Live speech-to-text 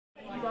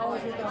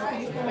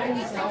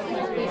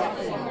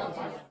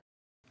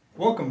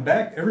Welcome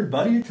back,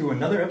 everybody, to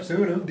another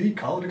episode of the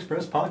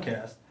CollegeXpress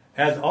podcast.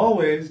 As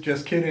always,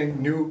 just kidding,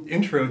 new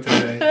intro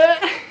today.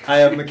 I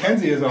have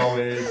Mackenzie as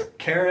always.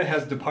 Kara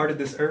has departed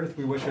this earth.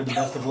 We wish her the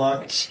best of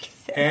luck.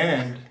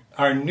 And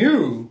our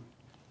new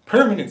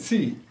permanent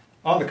seat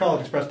on the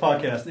CollegeXpress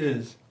podcast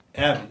is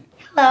Abby.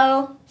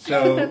 Hello.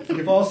 So,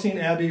 you've all seen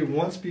Abby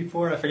once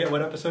before. I forget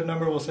what episode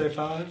number. We'll say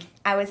 5.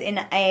 I was in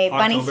a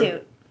bunny October.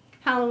 suit.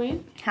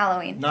 Halloween.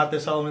 Not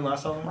this Halloween,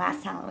 last Halloween?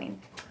 Last Halloween.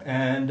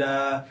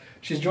 And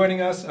she's joining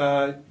us.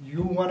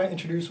 You want to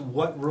introduce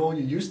what role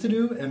you used to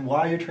do and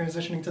why you're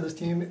transitioning to this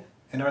team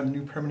and are the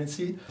new permanent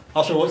seat.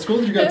 Also, what school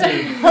did you go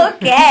to?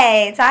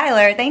 Okay,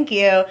 Tyler, thank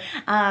you.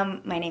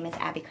 My name is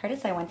Abby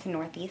Curtis. I went to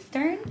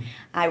Northeastern.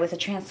 I was a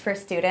transfer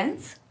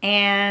student,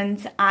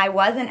 and I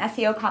was an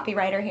SEO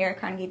copywriter here at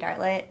Carnegie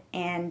Dartlet,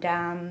 and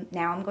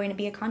now I'm going to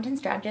be a content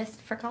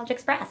strategist for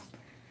CollegeXpress.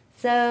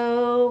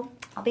 So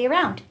I'll be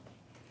around.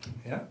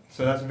 Yeah,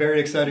 so that's very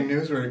exciting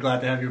news. We're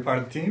glad to have you a part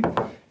of the team.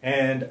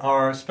 And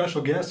our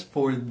special guest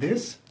for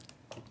this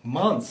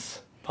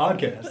month's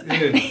podcast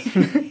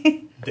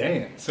is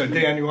Dan. So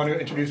Dan, you want to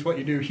introduce what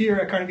you do here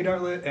at Carnegie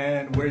Dartlet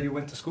and where you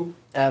went to school?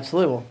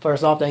 Absolutely. Well,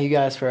 first off, thank you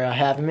guys for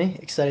having me.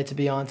 Excited to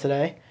be on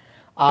today.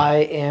 I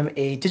am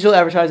a digital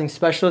advertising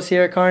specialist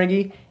here at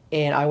Carnegie,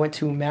 and I went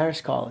to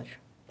Marist College.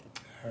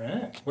 All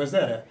right. Where's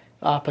that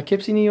at?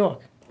 Poughkeepsie, New York,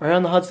 right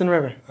on the Hudson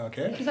River.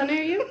 Okay. Is that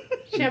near you?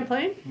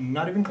 Champlain?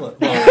 Not even close.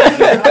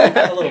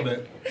 Well, a little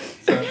bit.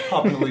 So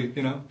hop in the leap,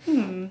 you know?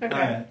 Okay. All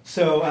right.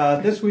 So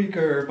this week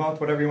or month,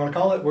 whatever you want to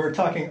call it, we're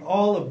talking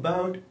all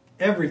about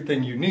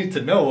everything you need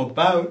to know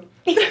about.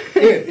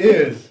 It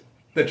is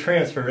the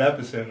transfer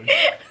episode.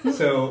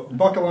 So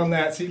buckle on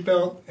that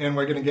seatbelt, and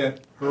we're going to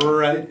get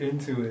right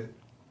into it.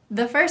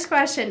 The first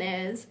question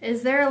is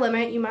there a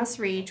limit you must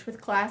reach with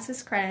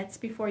classes credits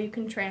before you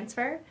can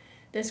transfer?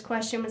 This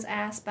question was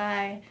asked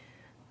by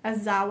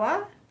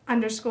Azawa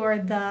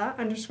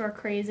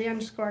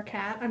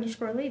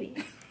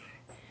 _the_crazy_cat_lady.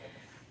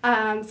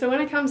 So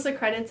when it comes to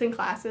credits and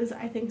classes,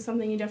 I think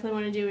something you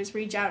definitely want to do is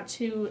reach out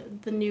to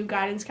the new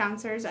guidance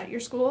counselors at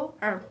your school,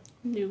 or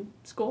new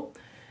school,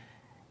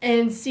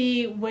 and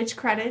see which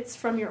credits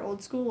from your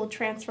old school will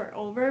transfer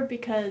over,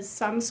 because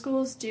some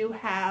schools do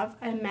have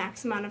a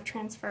max amount of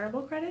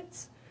transferable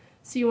credits.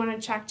 So you want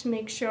to check to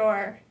make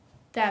sure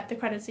that the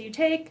credits that you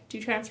take do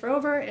transfer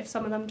over. If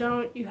some of them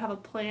don't, you have a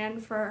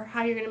plan for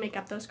how you're going to make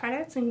up those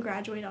credits and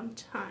graduate on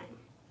time.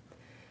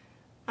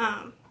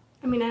 I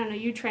don't know,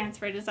 you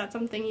transferred. Is that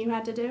something you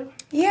had to do?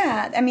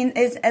 Yeah,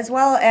 as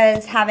well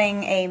as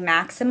having a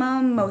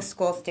maximum, most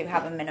schools do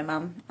have a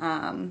minimum,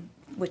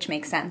 which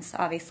makes sense,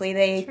 obviously.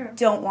 They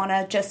don't want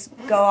to just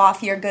go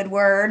off your good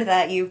word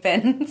that you've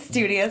been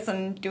studious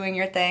and doing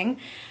your thing.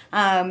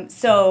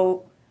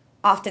 So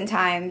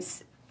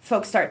oftentimes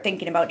folks start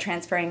thinking about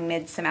transferring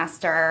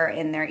mid-semester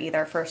in their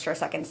either first or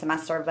second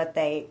semester, but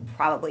they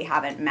probably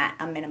haven't met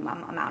a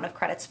minimum amount of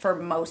credits for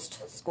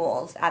most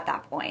schools at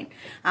that point.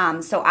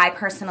 So I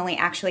personally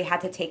actually had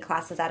to take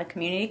classes at a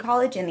community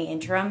college in the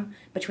interim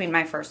between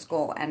my first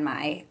school and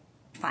my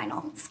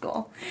final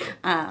school.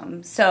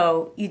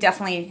 So you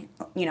definitely,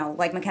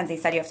 like Mackenzie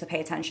said, you have to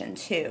pay attention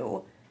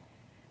to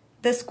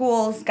the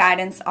school's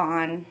guidance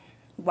on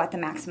what the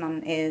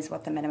maximum is,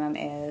 what the minimum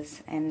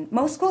is. And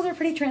most schools are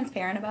pretty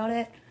transparent about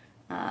it,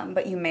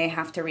 but you may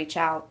have to reach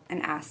out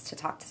and ask to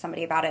talk to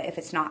somebody about it if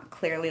it's not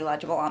clearly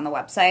legible on the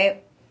website.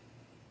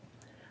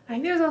 I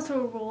think there's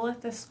also a rule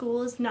if the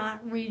school is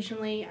not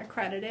regionally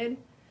accredited,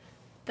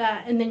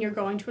 and then you're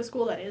going to a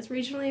school that is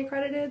regionally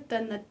accredited,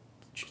 then the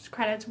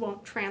credits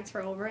won't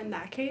transfer over in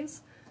that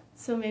case.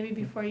 So maybe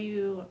before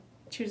you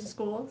choose a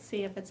school,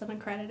 see if it's an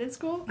accredited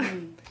school.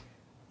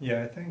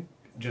 Yeah, I think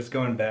just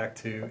going back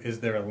to, is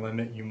there a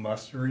limit you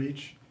must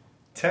reach?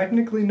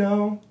 Technically,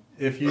 no.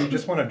 If you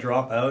just want to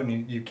drop out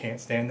and you can't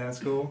stand that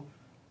school,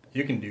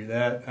 you can do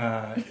that.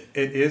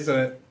 It is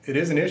an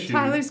issue.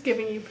 Tyler's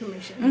giving you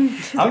permission.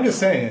 I'm just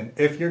saying,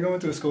 if you're going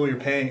to a school, you're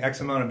paying X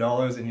amount of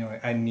dollars, and you're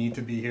like, I need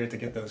to be here to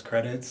get those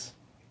credits.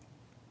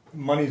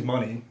 Money's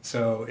money,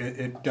 so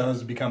it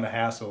does become a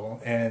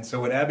hassle. And so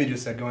what Abby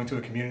just said, going to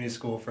a community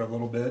school for a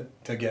little bit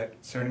to get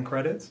certain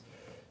credits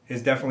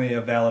is definitely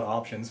a valid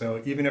option.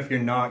 So even if you're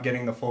not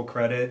getting the full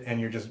credit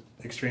and you're just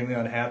extremely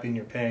unhappy and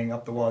you're paying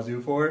up the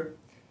wazoo for it,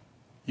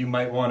 you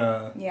might want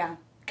to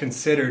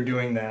consider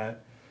doing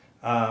that.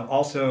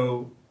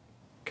 Also,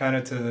 kind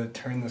of to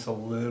turn this a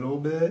little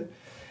bit,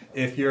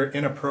 if you're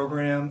in a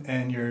program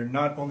and you're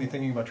not only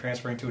thinking about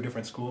transferring to a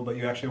different school, but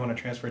you actually want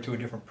to transfer to a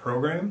different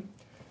program,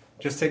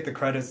 just take the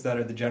credits that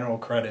are the general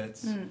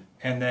credits,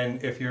 and then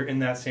if you're in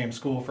that same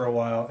school for a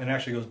while, and it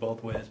actually goes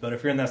both ways, but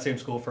if you're in that same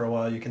school for a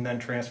while, you can then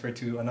transfer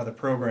to another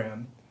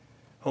program,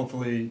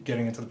 hopefully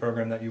getting into the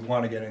program that you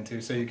want to get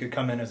into. So you could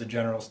come in as a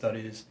general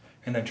studies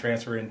and then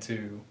transfer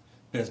into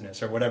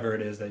business or whatever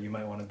it is that you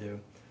might want to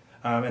do.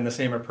 And the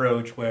same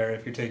approach where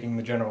if you're taking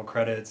the general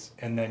credits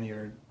and then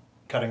you're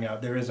cutting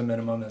out, there is a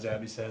minimum, as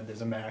Abby said,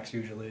 there's a max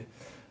usually,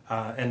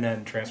 and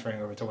then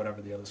transferring over to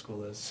whatever the other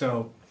school is.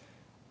 So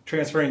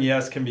transferring,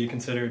 yes, can be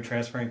considered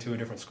transferring to a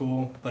different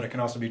school, but it can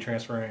also be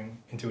transferring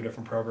into a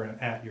different program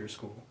at your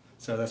school.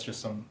 So that's just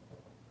some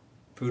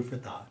food for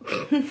thought.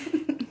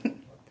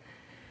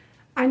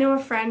 I know a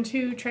friend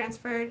who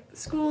transferred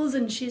schools,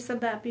 and she said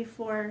that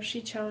before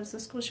she chose the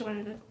school she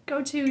wanted to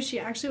go to, she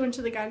actually went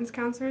to the guidance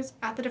counselors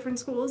at the different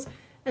schools,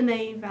 and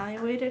they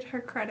evaluated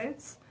her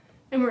credits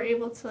and were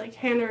able to like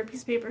hand her a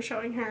piece of paper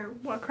showing her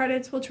what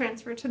credits will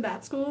transfer to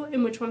that school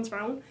and which ones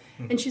won't.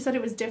 Mm-hmm. And she said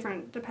it was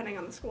different depending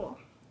on the school.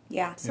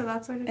 Yeah. So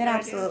that's like a good idea. It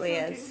absolutely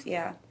is,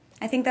 yeah.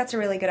 I think that's a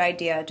really good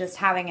idea, just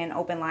having an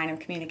open line of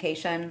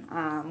communication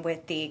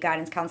with the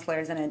guidance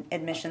counselors and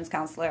admissions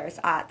counselors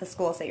at the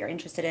schools that you're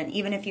interested in,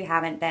 even if you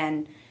haven't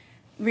been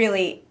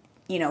really,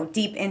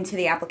 deep into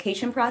the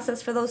application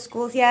process for those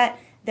schools yet.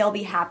 They'll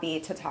be happy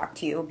to talk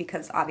to you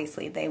because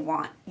obviously they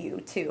want you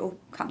to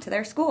come to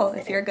their school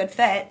if you're a good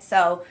fit.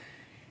 So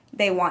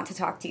they want to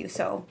talk to you,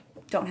 so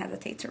don't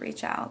hesitate to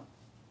reach out.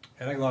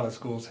 I think a lot of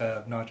schools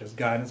have not just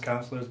guidance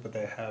counselors, but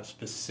they have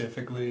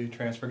specifically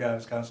transfer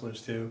guidance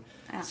counselors too.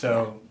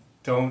 So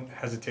don't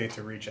hesitate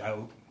to reach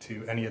out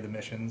to any of the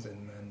missions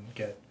and then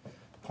get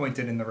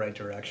pointed in the right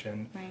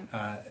direction.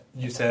 Right.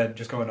 You said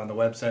just going on the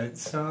website.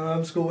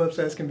 Some school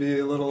websites can be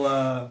a little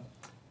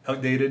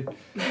outdated.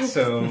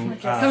 So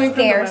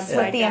scarce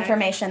with the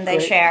information they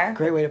share.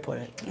 Great way to put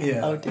it.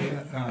 Yeah.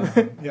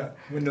 Outdated. Yeah.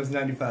 Windows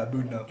 95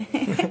 booting up.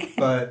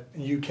 But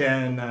you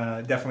can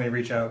definitely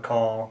reach out,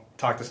 call,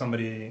 talk to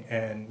somebody,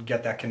 and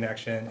get that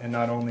connection. And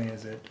not only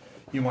is it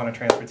you want to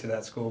transfer to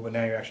that school, but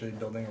now you're actually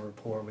building a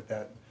rapport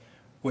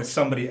with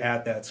somebody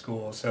at that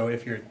school. So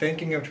if you're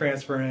thinking of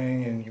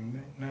transferring and you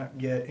might not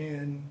get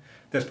in,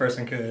 this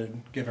person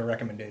could give a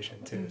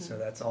recommendation too. Mm-hmm. So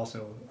that's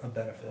also a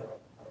benefit.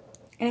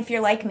 And if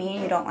you're like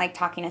me, you don't like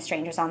talking to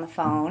strangers on the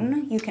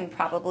phone, you can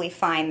probably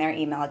find their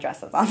email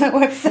addresses on the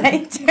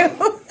website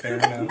too. Fair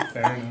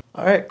enough.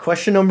 All right,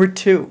 question number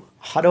 2.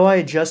 How do I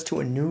adjust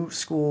to a new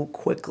school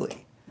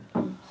quickly?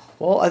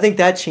 Well, I think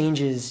that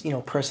changes,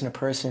 person to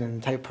person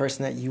and the type of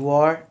person that you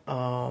are.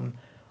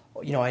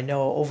 I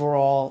know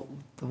overall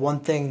the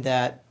one thing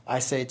that I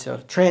say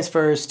to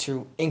transfers,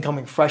 to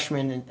incoming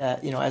freshmen,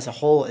 as a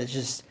whole, is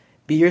just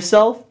be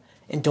yourself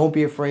and don't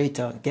be afraid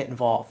to get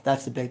involved.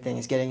 That's the big thing,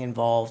 is getting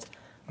involved.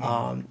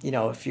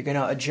 If you're going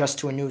to adjust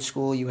to a new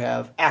school, you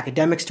have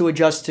academics to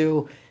adjust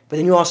to, but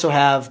then you also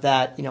have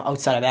that,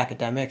 outside of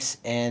academics.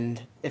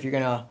 And if you're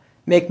going to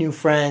make new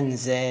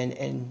friends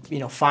and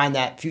find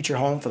that future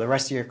home for the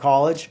rest of your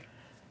college,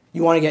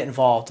 you want to get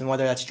involved. And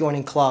whether that's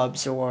joining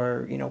clubs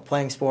or,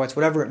 playing sports,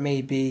 whatever it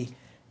may be,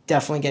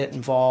 definitely get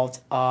involved.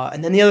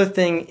 And then the other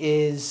thing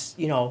is,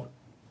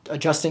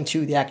 adjusting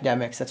to the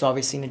academics. That's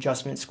obviously an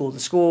adjustment school to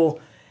school.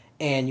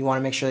 And you want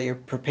to make sure that you're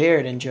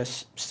prepared and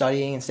just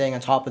studying and staying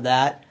on top of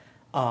that.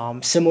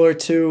 Similar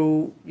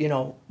to,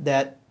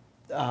 that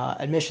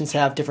admissions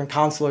have different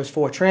counselors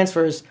for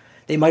transfers,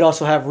 they might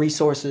also have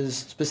resources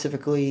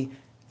specifically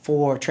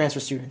for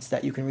transfer students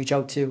that you can reach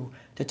out to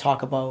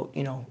talk about,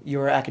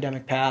 your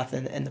academic path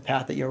and the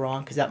path that you're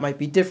on, because that might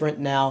be different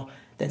now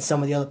than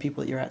some of the other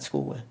people that you're at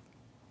school with.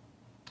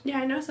 Yeah,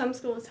 I know some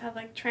schools have,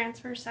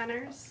 transfer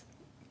centers,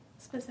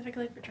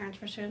 specifically for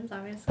transfer students,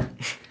 obviously.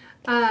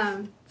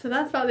 So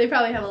they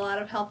probably have a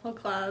lot of helpful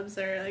clubs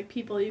or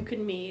people you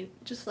can meet,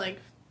 just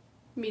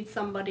meet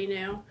somebody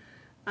new.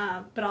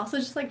 But also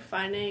just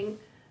finding,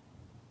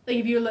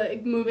 if you're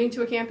moving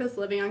to a campus,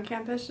 living on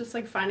campus, just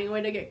finding a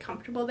way to get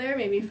comfortable there.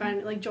 Maybe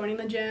joining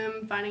the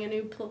gym, finding a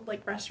new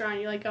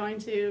restaurant you like going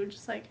to,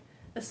 just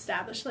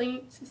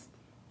establishing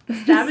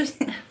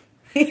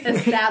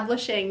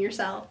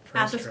yourself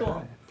at the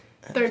school.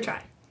 Third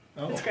try.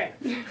 Oh. That's great.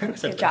 I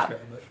said Good job. Try,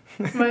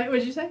 but What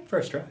did you say?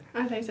 first try.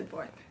 I thought you said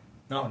 4th.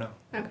 No.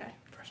 Okay.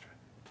 First try.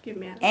 Give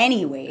me a...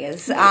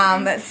 Anyways,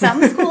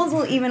 some schools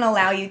will even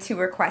allow you to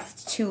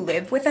request to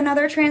live with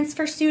another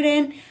transfer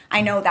student.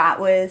 I know that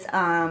was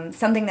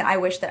something that I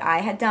wish that I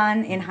had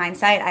done. In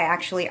hindsight, I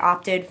actually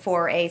opted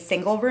for a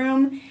single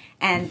room,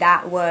 and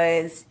that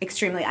was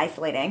extremely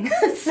isolating.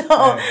 So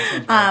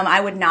I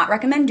would not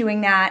recommend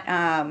doing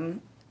that.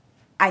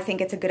 I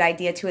think it's a good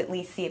idea to at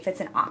least see if it's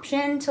an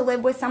option to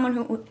live with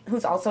someone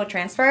who's also a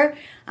transfer,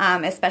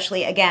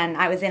 especially, again,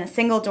 I was in a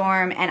single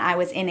dorm and I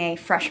was in a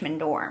freshman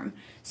dorm.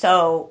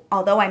 So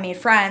although I made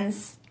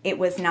friends, it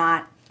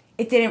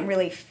didn't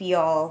really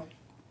feel,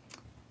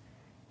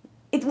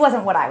 it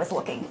wasn't what I was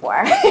looking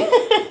for.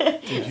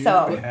 Did you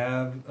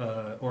have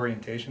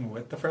orientation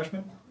with the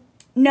freshmen?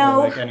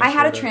 No, I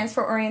had a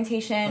transfer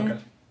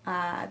orientation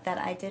that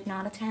I did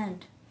not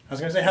attend. I was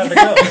going to say, how did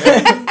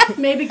it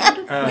go? Maybe go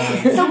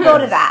to So go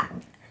to that.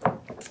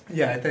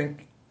 Yeah, I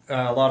think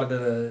a lot of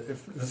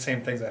the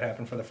same things that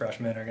happen for the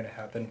freshmen are going to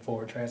happen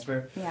for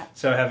transfer. Yeah.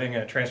 So having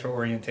a transfer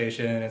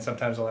orientation, and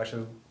sometimes they'll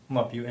actually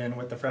lump you in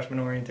with the freshman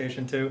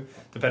orientation too,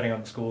 depending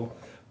on the school.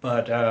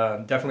 But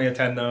definitely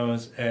attend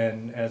those.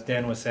 And as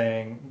Dan was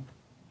saying,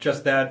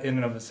 just that in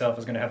and of itself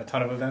is going to have a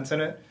ton of events in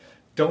it.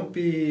 Don't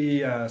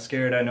be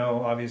scared. I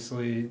know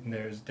obviously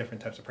there's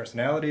different types of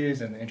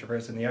personalities and the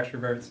introverts and the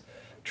extroverts.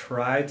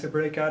 try to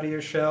break out of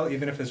your shell,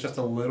 even if it's just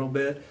a little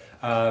bit.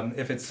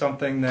 If it's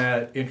something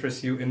that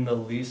interests you in the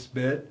least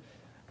bit,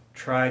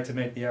 try to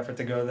make the effort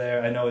to go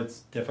there. I know it's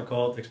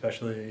difficult,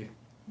 especially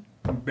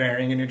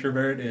marrying an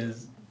introvert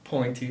is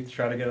pulling teeth to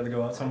try to get her to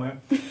go out somewhere.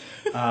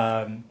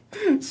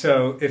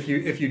 So if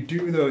you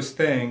do those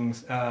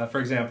things, for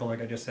example,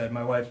 like I just said,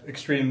 my wife,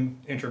 extreme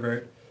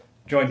introvert,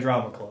 joined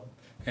drama club,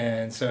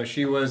 and so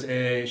she wasn't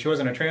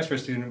a transfer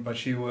student, but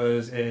she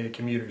was a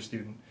commuter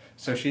student.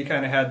 So she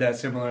kind of had that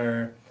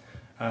similar.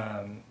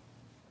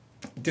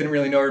 Didn't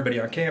really know everybody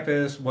on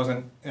campus,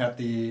 wasn't at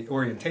the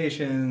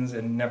orientations,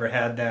 and never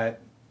had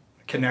that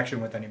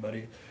connection with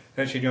anybody.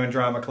 Then she joined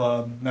drama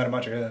club, met a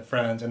bunch of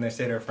friends, and they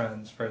stayed her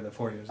friends for the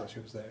 4 years that she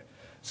was there.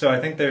 So I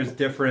think there's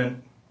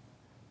different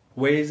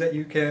ways that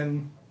you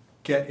can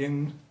get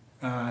in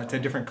to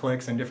different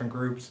cliques and different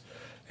groups,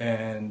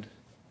 and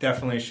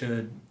definitely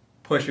should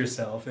push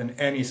yourself in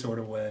any sort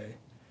of way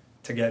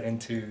to get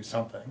into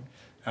something.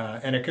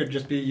 And it could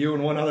just be you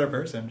and one other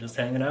person just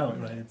hanging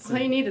out. Right? All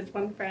you need is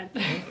one friend.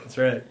 That's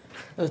right.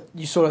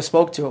 You sort of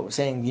spoke to it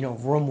saying,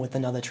 room with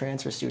another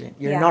transfer student.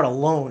 You're not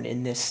alone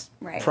in this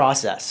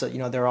process. So,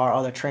 there are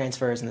other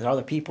transfers and there's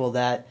other people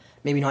that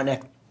maybe not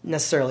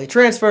necessarily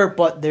transfer,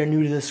 but they're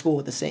new to the school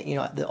with the same,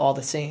 all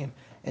the same.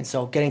 And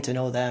so getting to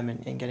know them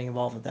and getting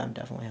involved with them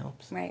definitely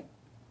helps. Right.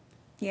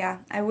 Yeah,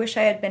 I wish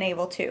I had been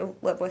able to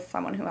live with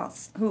someone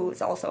who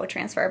is also a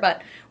transfer.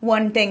 But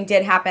one thing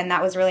did happen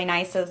that was really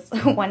nice is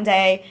one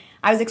day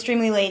I was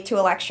extremely late to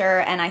a lecture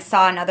and I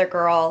saw another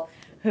girl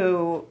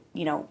who,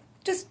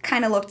 just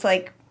kind of looked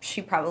like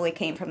she probably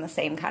came from the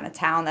same kind of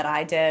town that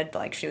I did.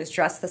 Like she was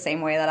dressed the same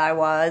way that I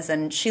was,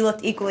 and she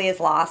looked equally as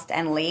lost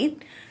and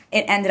late.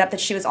 It ended up that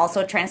she was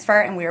also a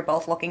transfer, and we were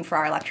both looking for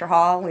our lecture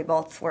hall. We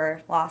both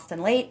were lost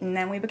and late, and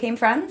then we became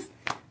friends.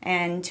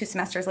 And 2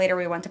 semesters later,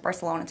 we went to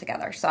Barcelona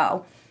together.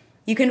 So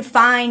you can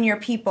find your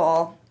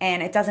people,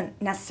 and it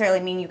doesn't necessarily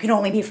mean you can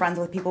only be friends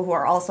with people who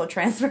are also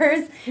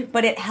transfers,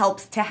 but it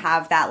helps to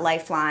have that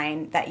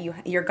lifeline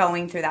that you're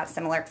going through that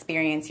similar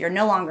experience. You're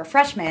no longer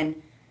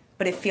freshmen,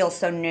 but it feels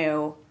so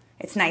new.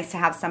 It's nice to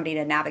have somebody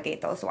to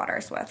navigate those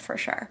waters with, for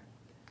sure.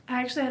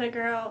 I actually had a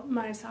girl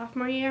my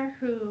sophomore year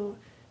who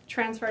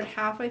transferred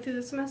halfway through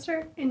the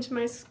semester into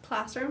my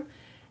classroom,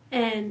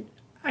 and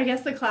I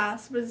guess the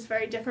class was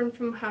very different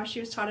from how she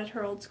was taught at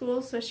her old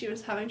school, so she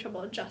was having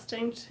trouble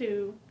adjusting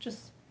to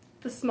just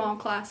the small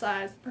class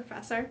size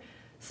professor.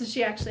 So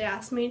she actually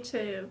asked me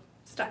to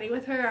study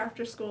with her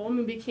after school, and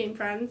we became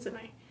friends, and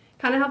I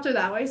kind of helped her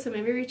that way. So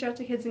maybe reach out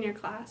to kids in your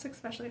class,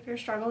 especially if you're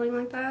struggling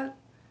like that,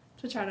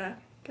 to try to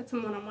get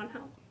some one-on-one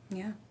help.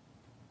 Yeah.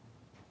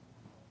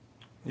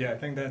 Yeah, I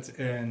think that's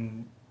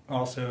in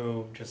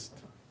also just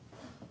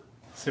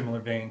similar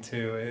vein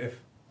too. If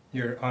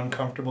you're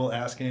uncomfortable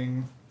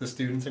asking the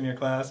students in your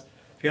class,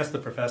 if you ask the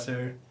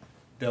professor,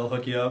 they'll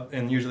hook you up,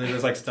 and usually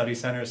there's like study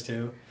centers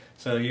too,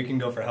 so you can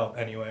go for help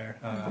anywhere.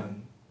 I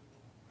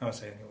won't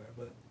say anywhere,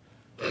 but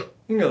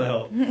you can go to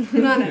help.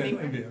 Not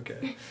anywhere. It'd be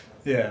okay.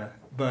 Yeah,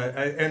 but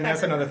and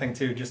that's another thing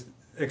too. Just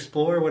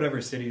explore whatever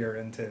city you're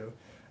into.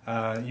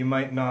 You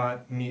might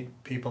not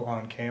meet people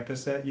on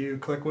campus that you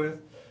click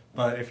with,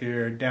 but if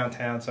you're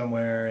downtown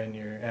somewhere and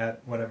you're at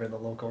whatever the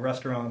local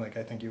restaurant, like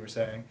I think you were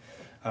saying,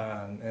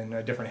 and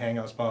a different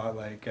hangout spot,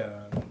 like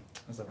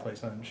there's a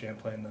place on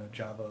Champlain, the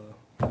Java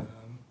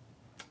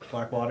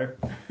Blackwater.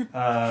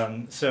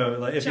 So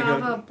like if Java you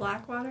go,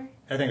 Blackwater?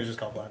 I think it was just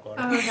called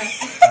Blackwater.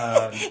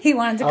 Oh, okay. He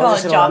wanted to call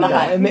it Java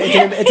Hut.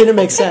 It didn't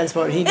make sense,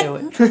 but he knew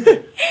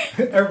it.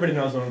 Everybody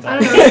knows what I'm I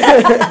talking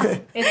don't about.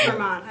 know. It's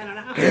Vermont. I don't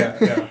know.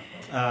 Yeah.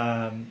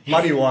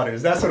 Muddy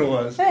Waters, that's what it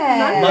was.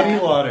 Hey,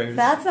 Muddy Waters.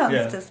 that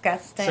sounds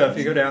disgusting. So if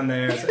you go down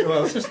there,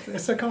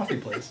 it's a coffee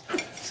place.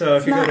 So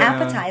if It's you not go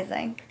down,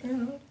 appetizing.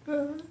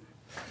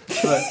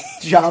 But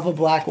Java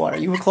Blackwater.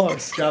 You were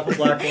close. Java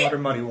Blackwater,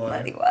 Muddy Water.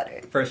 Muddy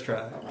water. First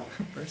try.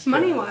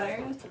 Money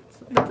Water.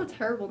 That's a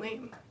terrible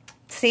name.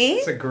 See?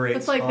 It's a great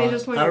It's like spot. they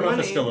just want I don't your know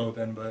if it's money. still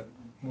open, but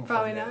we'll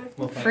Probably find out. not.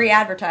 We'll find Free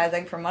out.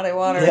 advertising for Muddy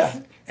Waters. Yeah.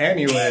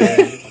 Anyway,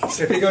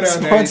 if you go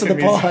down there, you Sponsor can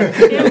the pod.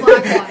 And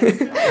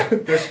Blackwater.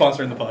 They're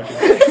sponsoring the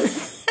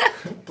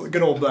podcast.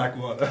 Good old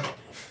Blackwater.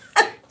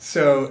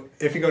 So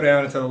if you go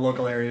down into the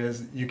local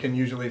areas, you can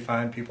usually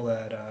find people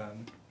that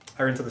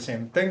are into the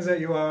same things that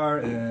you are,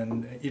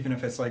 and even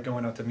if it's like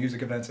going out to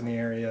music events in the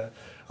area,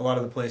 a lot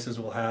of the places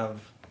will have,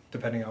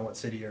 depending on what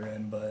city you're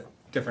in, but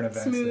different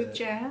events. Smooth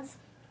jazz.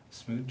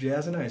 Smooth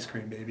jazz and ice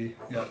cream, baby.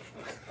 Yep.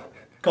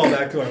 Call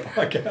back to our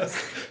podcast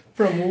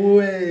from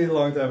way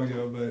long time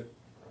ago, but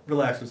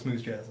relax with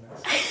smooth jazz and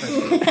ice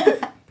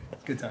cream.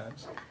 Good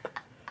times.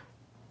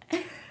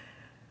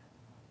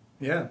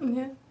 Yeah.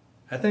 Yeah.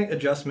 I think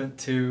adjustment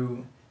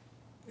too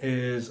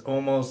is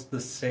almost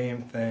the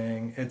same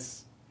thing.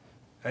 It's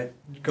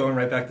going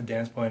right back to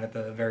Dan's point at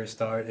the very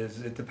start,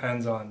 is it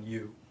depends on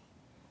you.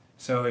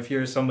 So if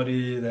you're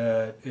somebody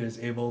that is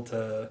able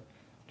to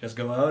just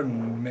go out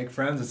and make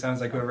friends, it sounds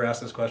like whoever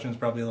asked this question is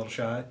probably a little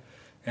shy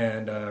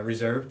and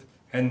reserved,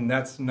 and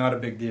that's not a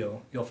big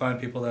deal. You'll find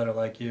people that are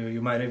like you.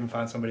 You might even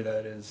find somebody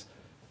that is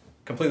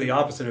completely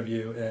opposite of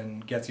you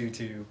and gets you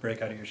to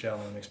break out of your shell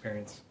and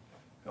experience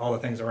all the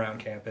things around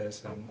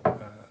campus. And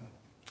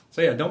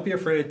so yeah, don't be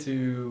afraid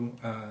to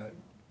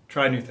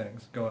try new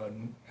things. Go out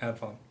and have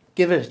fun.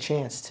 Give it a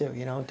chance too,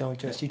 you know. Don't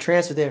just, you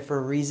transfer there for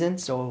a reason,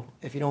 so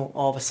if you don't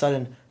all of a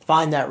sudden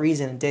find that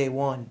reason in day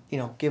one, you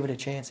know, give it a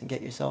chance and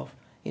get yourself,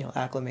 you know,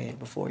 acclimated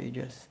before you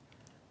just,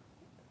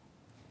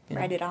 you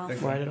know, write it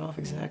off. Write it off,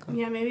 exactly.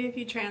 Yeah, maybe if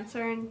you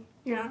transfer and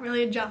you're not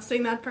really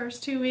adjusting that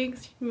first 2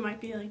 weeks, you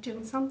might be like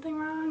doing something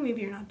wrong.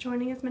 Maybe you're not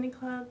joining as many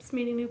clubs,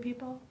 meeting new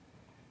people.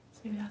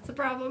 So maybe that's the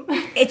problem.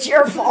 It's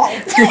your fault.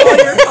 It's all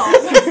your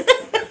fault.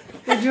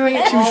 You're doing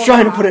it. She was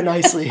trying to put it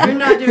nicely. You're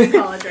not doing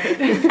college right.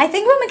 I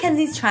think what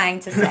Mackenzie's trying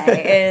to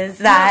say is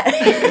that...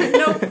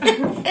 Nope.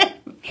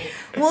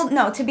 Well,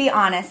 no, to be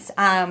honest,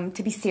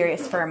 to be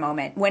serious for a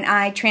moment, when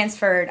I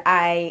transferred,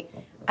 I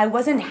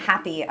wasn't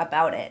happy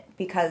about it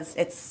because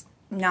it's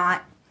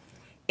a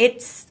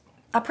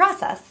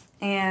process.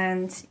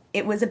 And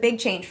it was a big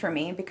change for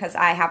me because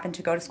I happened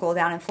to go to school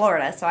down in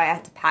Florida, so I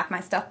had to pack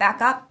my stuff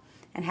back up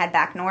and head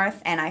back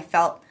north, and I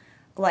felt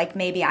like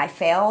maybe I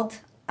failed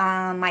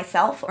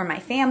myself or my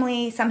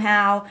family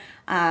somehow.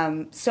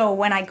 So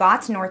when I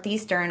got to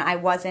Northeastern, I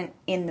wasn't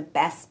in the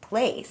best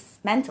place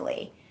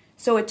mentally.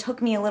 So it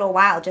took me a little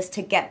while just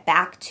to get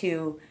back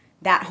to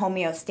that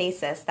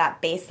homeostasis,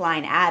 that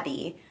baseline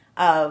Abby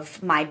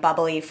of my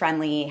bubbly,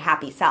 friendly,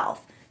 happy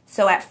self.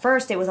 So at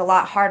first it was a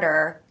lot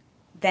harder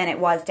than it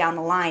was down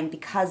the line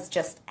because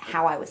just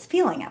how I was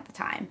feeling at the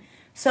time.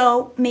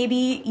 So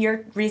maybe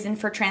your reason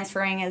for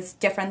transferring is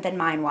different than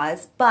mine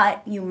was,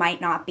 but you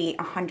might not be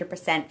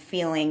 100%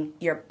 feeling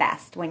your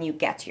best when you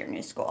get to your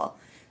new school.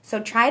 So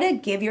try to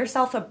give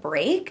yourself a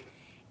break.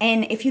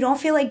 And if you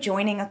don't feel like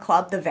joining a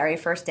club the very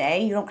first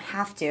day, you don't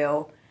have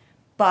to,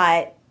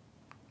 but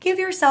give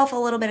yourself a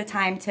little bit of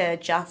time to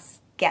just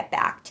get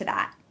back to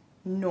that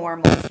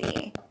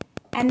normalcy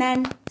and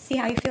then see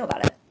how you feel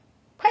about it.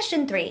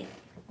 Question 3,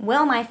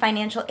 will my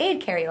financial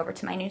aid carry over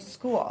to my new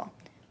school?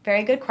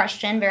 Very good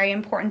question, very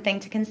important thing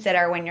to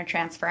consider when you're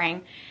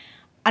transferring.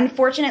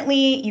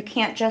 Unfortunately, you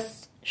can't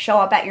just show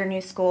up at your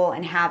new school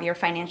and have your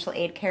financial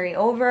aid carry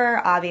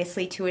over.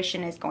 Obviously,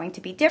 tuition is going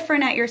to be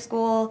different at your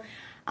school,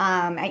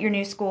 at your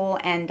new school,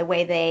 and the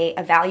way they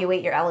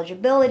evaluate your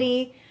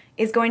eligibility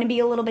is going to be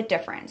a little bit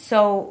different.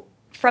 So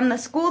from the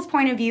school's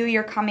point of view,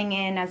 you're coming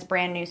in as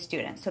brand new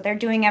students. So they're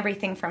doing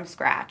everything from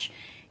scratch.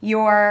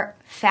 Your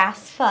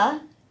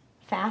FAFSA,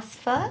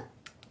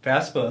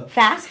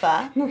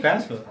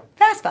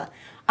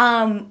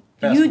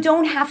 you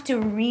don't have to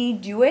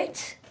redo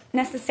it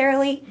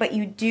necessarily, but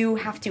you do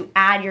have to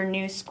add your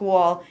new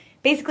school.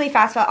 Basically,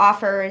 FAFSA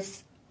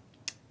offers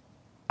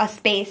a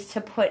space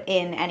to put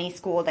in any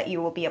school that you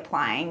will be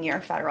applying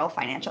your federal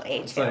financial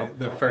aid It's to. like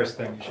the first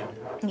thing you should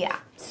do. Yeah,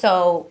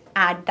 so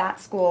add that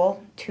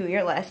school to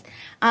your list.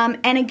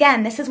 And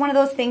again, this is one of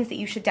those things that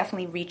you should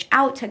definitely reach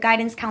out to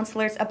guidance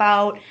counselors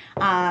about.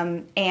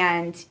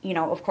 And, you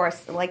know, of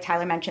course, like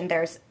Tyler mentioned,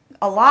 there's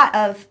a lot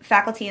of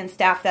faculty and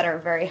staff that are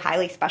very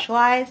highly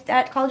specialized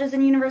at colleges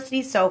and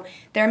universities, so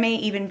there may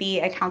even be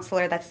a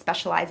counselor that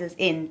specializes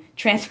in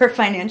transfer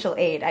financial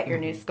aid at your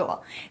new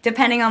school,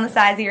 depending on the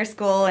size of your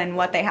school and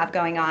what they have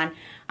going on.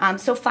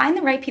 So find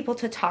the right people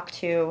to talk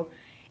to,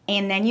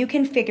 and then you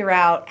can figure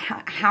out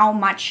how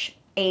much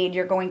aid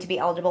you're going to be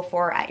eligible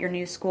for at your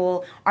new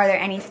school. Are there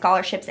any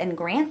scholarships and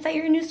grants at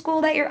your new school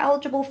that you're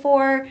eligible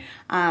for?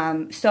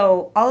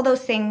 So all of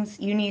those things,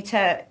 you need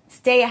to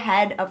stay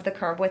ahead of the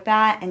curve with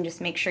that and just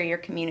make sure you're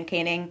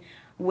communicating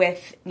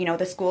with, you know,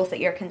 the schools that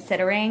you're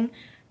considering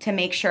to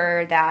make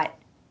sure that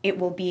it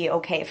will be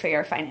okay for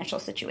your financial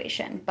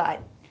situation.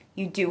 But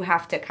you do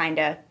have to kind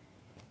of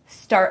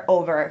start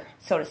over,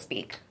 so to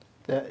speak.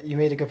 You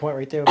made a good point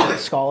right there about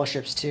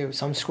scholarships too.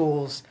 Some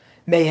schools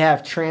may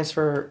have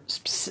transfer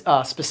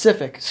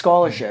specific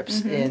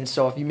scholarships, and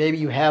so if maybe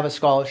you have a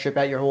scholarship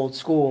at your old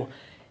school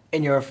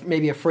and you're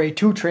maybe afraid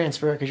to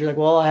transfer because you're like,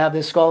 well, I have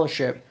this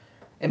scholarship.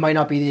 It might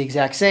not be the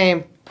exact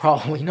same,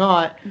 probably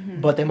not,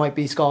 but there might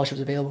be scholarships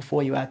available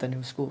for you at the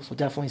new school. So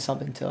definitely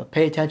something to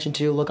pay attention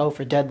to. Look out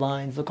for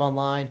deadlines. Look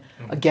online.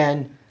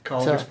 Again,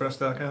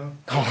 CollegeXpress.com.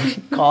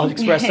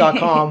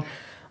 CollegeXpress.com.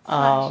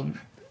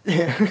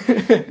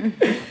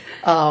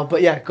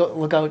 But yeah,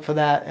 look out for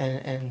that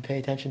and pay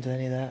attention to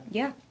any of that.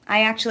 Yeah.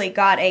 I actually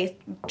got a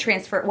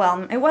transfer,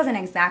 well, it wasn't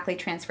exactly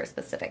transfer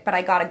specific, but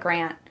I got a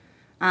grant,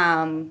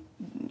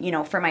 you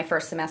know, for my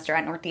first semester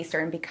at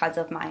Northeastern because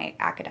of my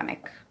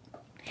academic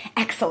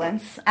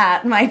excellence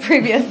at my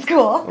previous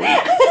school.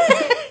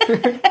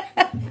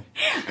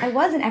 I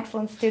was an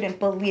excellent student,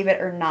 believe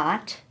it or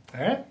not.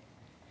 All right.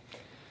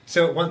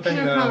 So one thing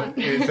though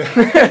is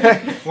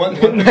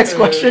one next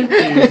question.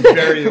 Be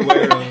very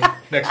aware of.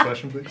 Next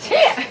question, please.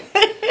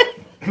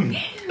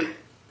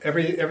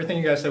 Everything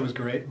you guys said was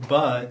great,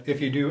 but if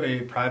you do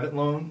a private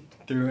loan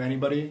through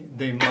anybody,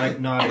 they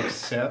might not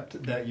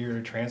accept that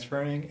you're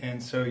transferring,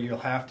 and so you'll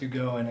have to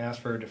go and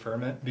ask for a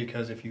deferment,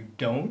 because if you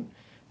don't,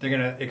 they're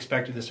going to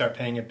expect you to start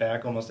paying it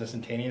back almost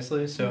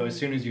instantaneously. So as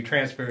soon as you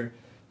transfer,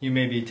 you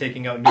may be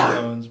taking out new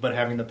loans but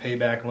having to pay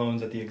back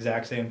loans at the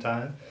exact same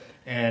time,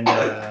 and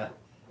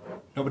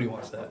nobody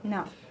wants that.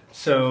 No.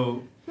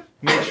 So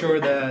make sure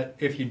that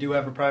if you do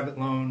have a private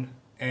loan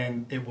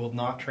and it will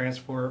not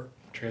transfer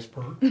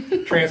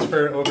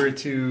over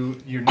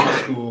to your new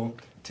school,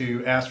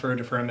 to ask for a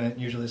deferment.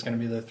 Usually it's going to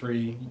be the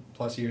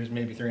 3+ years,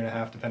 maybe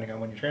 3.5, depending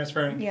on when you're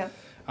transferring. Yep.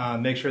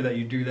 Make sure that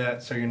you do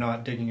that so you're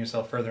not digging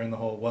yourself further in the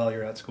hole while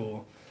you're at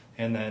school.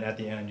 And then at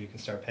the end, you can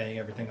start paying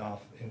everything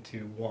off into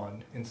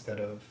one instead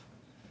of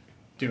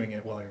doing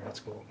it while you're at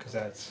school, because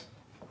that's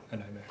a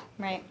nightmare.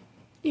 Right.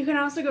 You can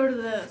also go to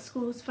the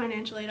school's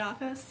financial aid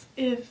office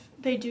if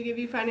they do give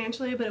you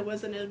financial aid, but it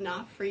wasn't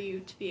enough for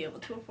you to be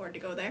able to afford to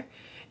go there.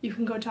 You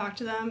can go talk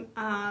to them,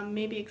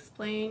 maybe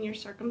explain your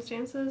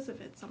circumstances if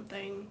it's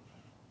something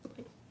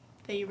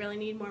that you really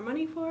need more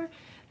money for.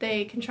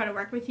 They can try to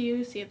work with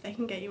you, see if they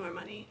can get you more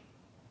money.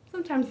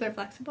 Sometimes they're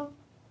flexible.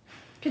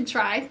 Can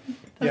try.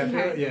 Doesn't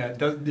hurt.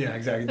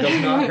 Exactly. It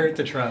does not hurt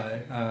to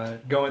try.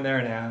 Go in there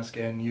and ask,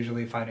 and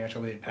usually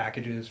financial aid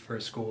packages for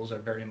schools are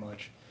very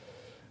much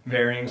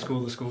varying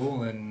school to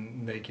school,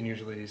 and they can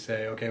usually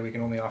say, okay, we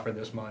can only offer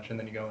this much, and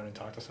then you go in and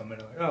talk to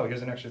somebody like, oh,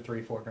 here's an extra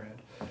 $3-4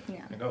 grand.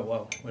 Yeah. Like, oh,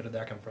 whoa, where did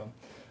that come from?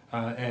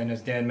 And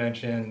as Dan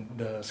mentioned,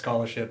 the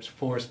scholarships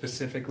for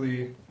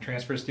specifically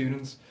transfer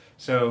students.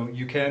 So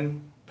you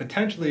can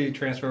potentially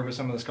transfer over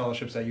some of the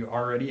scholarships that you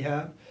already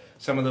have.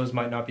 Some of those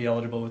might not be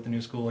eligible with the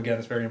new school. Again,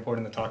 it's very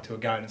important to talk to a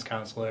guidance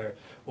counselor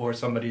or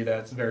somebody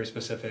that's very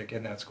specific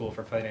in that school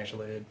for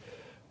financial aid.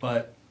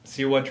 But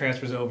see what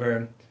transfers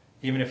over.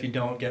 Even if you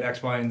don't get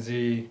X, Y, and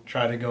Z,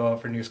 try to go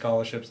out for new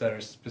scholarships that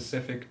are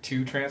specific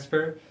to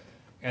transfer,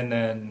 and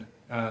then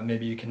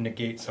maybe you can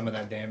negate some of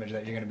that damage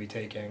that you're going to be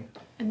taking.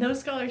 And those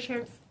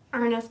scholarships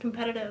aren't as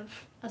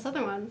competitive as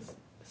other ones,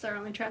 because they're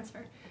only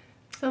transfer.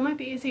 So it might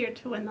be easier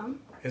to win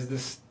them. Is the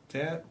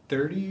stat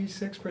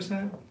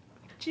 36%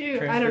 Gee,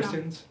 transfer I don't know.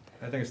 students?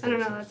 I think it's 36. I don't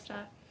know that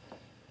stat.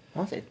 I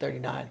want to say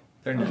 39.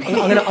 39.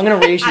 I'm gonna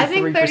raise you 3%. I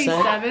think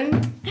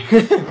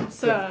 37.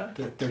 So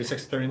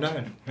 36 to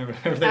 39.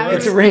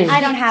 It's a range. I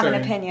don't have an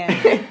Sorry. opinion.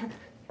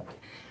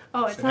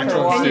 oh, it's It's not an an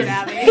excellent opinion,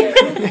 Abby.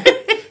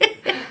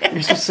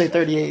 You're supposed to say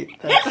 38.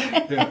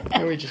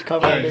 Yeah. We just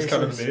cover our Just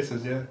cover the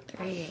bases. bases, yeah.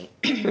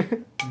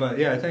 38. But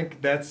yeah, I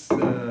think that's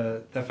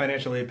the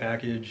financial aid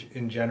package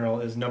in general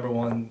is number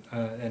one.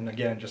 And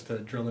again, just to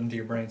drill into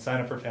your brain,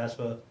 sign up for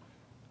FAFSA.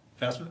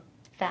 FAFSA?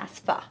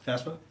 FAFSA.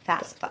 FAFSA?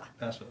 FAFSA.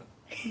 FAFSA.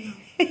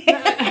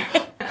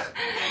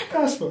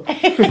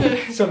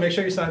 FAFSA. So make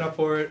sure you sign up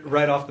for it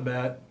right off the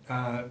bat.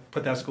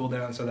 Put that school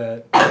down so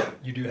that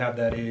you do have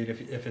that aid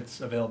if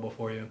it's available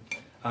for you.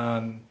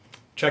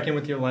 Check in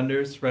with your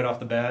lenders right off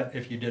the bat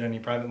if you did any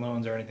private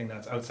loans or anything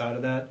that's outside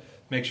of that.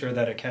 Make sure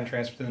that it can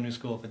transfer to the new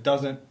school. If it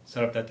doesn't,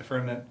 set up that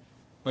deferment.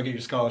 Look at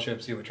your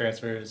scholarships, see what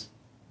transfers,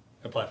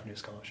 apply for new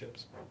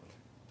scholarships.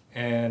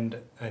 And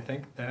I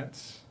think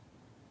that's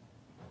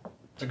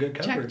a good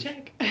coverage.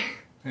 Check.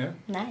 Yeah.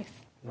 Nice.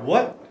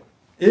 What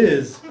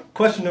is,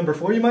 question number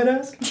 4 you might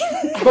ask?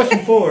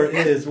 Question 4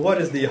 is,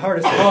 what is the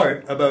hardest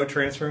part about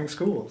transferring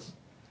schools?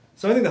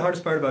 So I think the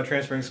hardest part about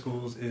transferring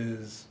schools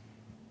is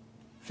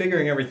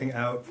figuring everything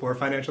out for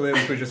financial aid,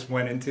 which we just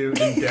went into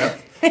in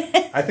depth.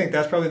 I think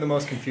that's probably the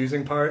most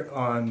confusing part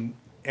on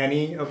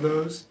any of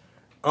those,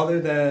 other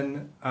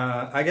than,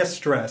 I guess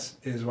stress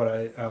is what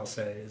I'll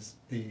say is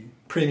the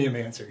premium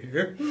answer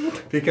here.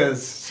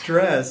 Because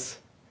stress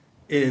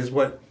is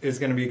what is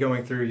going to be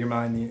going through your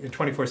mind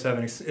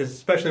 24/7,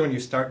 especially when you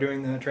start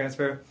doing the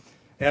transfer.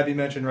 Abby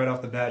mentioned right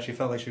off the bat she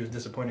felt like she was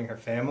disappointing her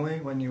family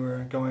when you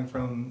were going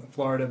from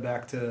Florida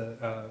back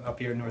to up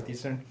here in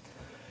Northeastern.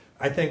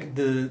 I think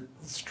the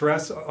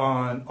stress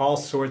on all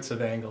sorts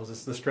of angles.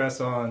 It's the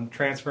stress on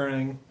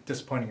transferring,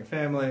 disappointing your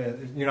family.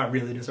 You're not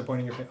really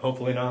disappointing your family,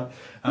 hopefully not,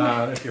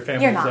 if your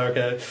family's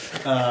okay.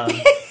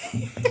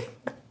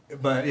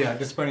 But yeah,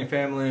 disappointing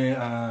family.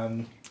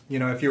 You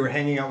know, if you were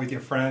hanging out with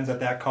your friends at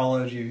that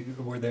college, you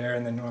were there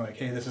and then you were like,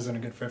 hey, this isn't a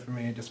good fit for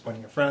me,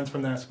 disappointing your friends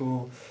from that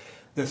school.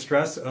 The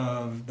stress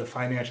of the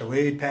financial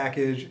aid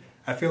package,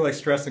 I feel like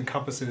stress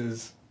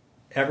encompasses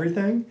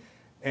everything.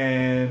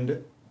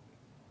 And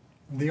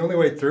the only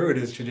way through it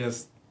is to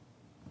just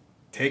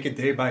take it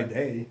day by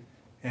day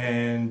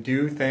and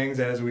do things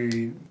as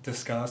we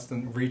discussed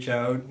and reach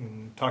out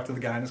and talk to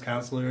the guidance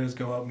counselors,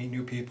 go out, meet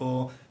new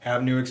people,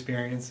 have new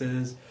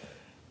experiences.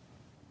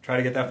 Try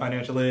to get that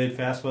financial aid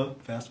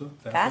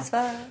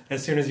FAFSA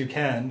as soon as you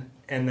can,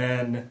 and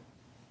then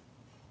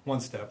one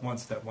step.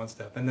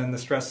 And then the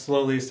stress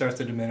slowly starts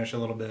to diminish a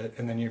little bit,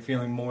 and then you're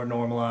feeling more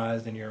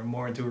normalized, and you're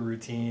more into a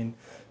routine,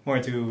 more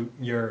into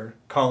your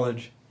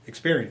college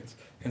experience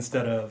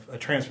instead of a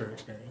transfer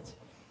experience.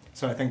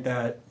 So I think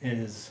that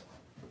is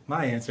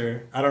my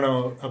answer. I don't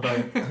know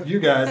about you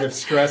guys, if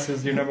stress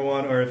is your number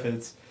one or if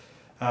it's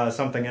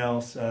something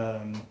else.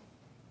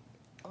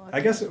 I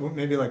guess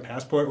maybe like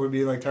passport would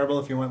be like terrible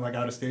if you went like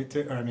out of state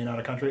out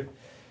of country.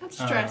 That's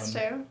stress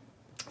too.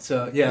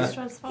 So yeah,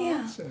 Stressful.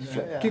 Yeah. so,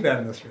 keep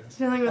adding the stress.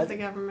 Dealing with the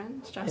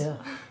government, stressful.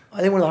 Yeah. I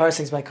think one of the hardest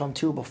things might come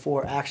to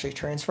before actually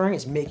transferring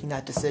is making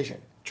that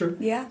decision. True.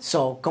 Yeah.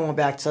 So going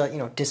back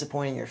to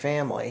disappointing your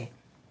family,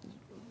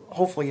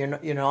 hopefully you're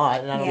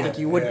not, and I don't think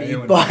you would be,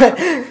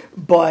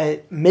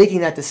 but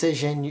making that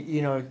decision,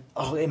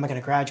 oh, am I going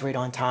to graduate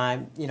on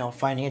time?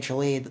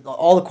 Financially,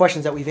 all the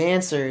questions that we've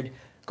answered,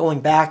 going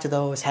back to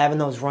those, having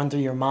those run through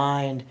your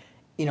mind,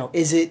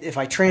 is it, if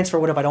I transfer,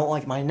 what if I don't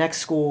like my next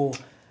school?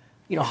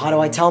 How do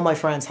I tell my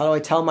friends? How do I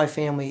tell my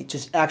family?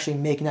 Just actually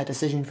making that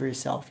decision for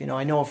yourself.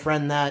 I know a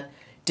friend that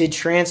did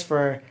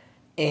transfer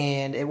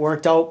and it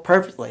worked out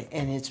perfectly,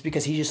 and it's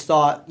because he just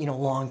thought,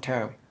 long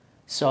term.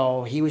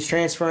 So he was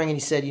transferring and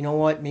he said, you know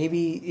what,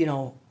 maybe,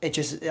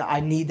 I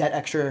need that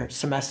extra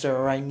semester,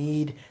 or I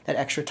need that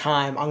extra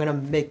time. I'm going to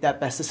make that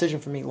best decision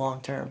for me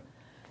long term.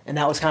 And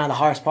that was kind of the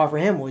hardest part for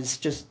him, was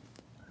just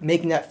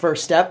making that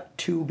first step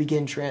to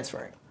begin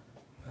transferring.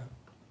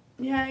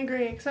 Yeah, I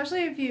agree.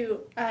 Especially if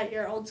you, at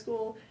your old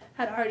school,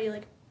 had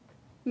already,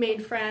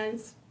 made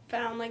friends,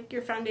 found,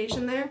 your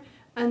foundation there,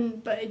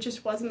 but it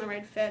just wasn't the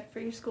right fit for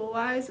you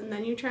school-wise, and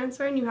then you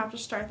transfer and you have to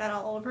start that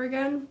all over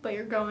again, but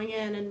you're going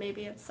in and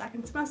maybe it's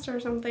second semester or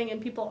something,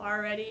 and people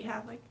already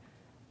have,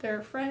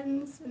 their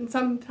friends, and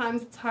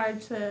sometimes it's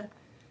hard to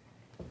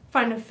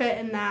find a fit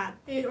in that,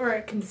 or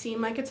it can seem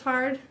like it's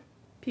hard.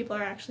 People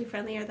are actually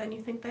friendlier than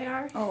you think they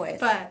are. Always.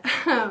 But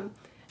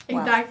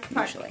that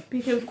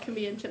usually can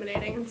be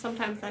intimidating, and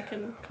sometimes that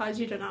can cause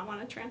you to not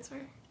want to transfer.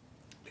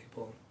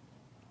 People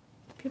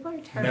are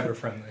terrible. Never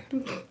friendly.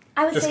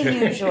 I would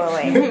say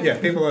usually. Yeah,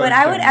 people are. But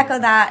I would echo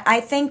that.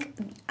 I think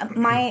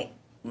my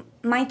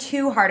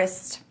two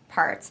hardest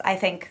parts, I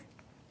think,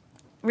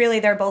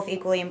 really they're both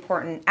equally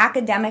important.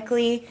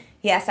 Academically,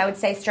 yes, I would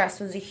say stress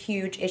was a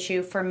huge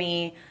issue for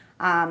me,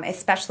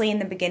 especially in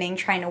the beginning,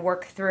 trying to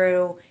work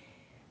through,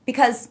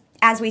 because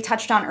as we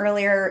touched on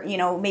earlier,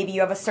 maybe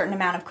you have a certain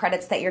amount of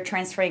credits that you're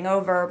transferring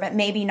over, but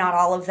maybe not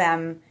all of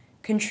them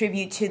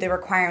contribute to the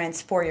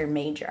requirements for your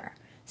major.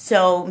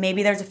 So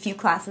maybe there's a few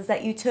classes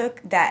that you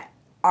took that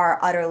are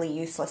utterly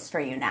useless for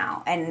you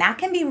now. And that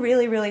can be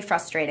really, really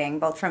frustrating,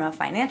 both from a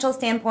financial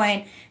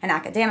standpoint and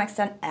academic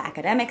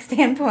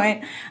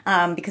standpoint,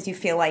 because you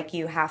feel like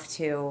you have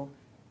to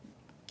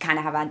kind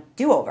of have a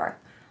do-over.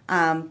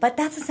 But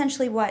that's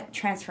essentially what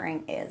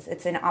transferring is.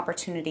 It's an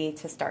opportunity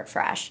to start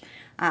fresh.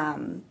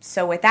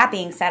 So with that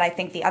being said, I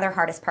think the other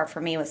hardest part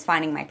for me was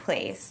finding my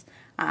place,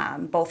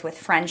 both with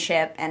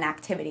friendship and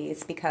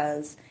activities,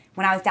 because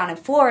when I was down in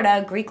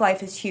Florida, Greek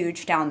life is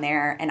huge down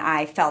there, and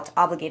I felt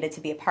obligated to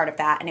be a part of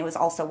that, and it was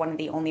also one of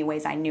the only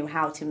ways I knew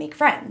how to make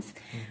friends.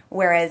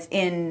 Whereas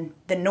in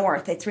the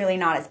North, it's really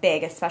not as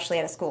big, especially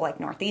at a school like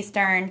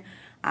Northeastern.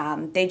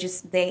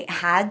 They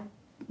had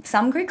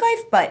some Greek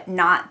life, but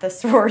not the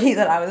sorority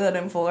that I was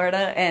in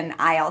Florida, and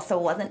I also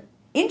wasn't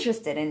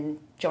interested in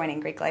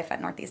joining Greek life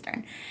at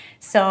Northeastern.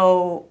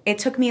 So it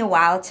took me a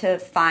while to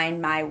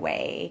find my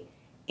way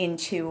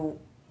into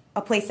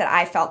a place that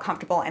I felt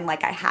comfortable and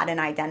like I had an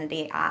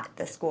identity at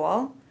the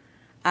school.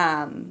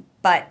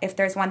 But if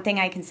there's one thing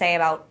I can say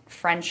about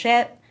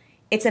friendship,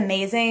 it's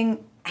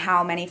amazing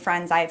how many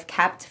friends I've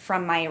kept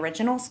from my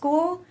original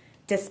school,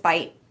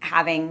 despite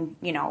having,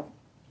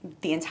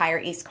 the entire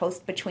East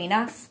Coast between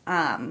us.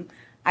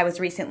 I was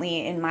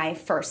recently in my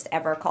first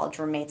ever college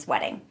roommate's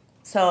wedding.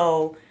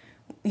 So,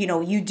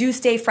 you do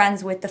stay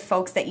friends with the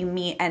folks that you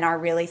meet and are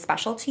really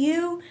special to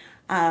you.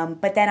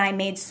 But then I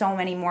made so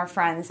many more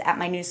friends at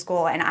my new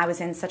school, and I was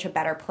in such a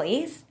better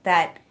place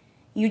that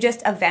you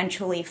just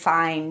eventually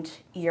find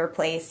your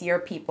place, your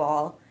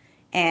people.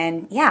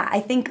 And yeah, I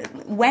think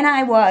when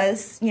I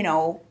was,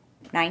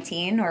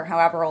 19 or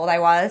however old I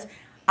was,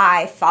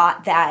 I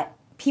thought that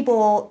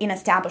people in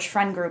established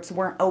friend groups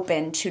weren't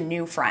open to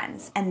new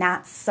friends. And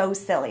that's so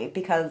silly,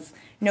 because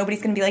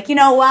nobody's going to be like, you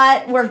know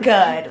what, we're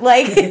good.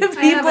 Like, if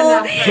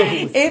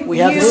we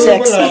have the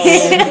sex.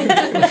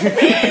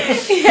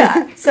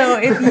 Yeah, so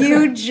if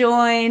you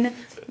join,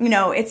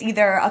 it's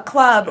either a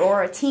club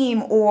or a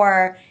team,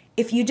 or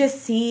if you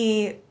just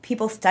see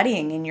people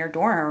studying in your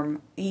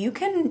dorm, you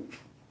can,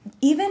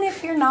 even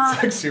if you're not...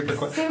 It's like super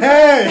quick.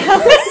 Hey!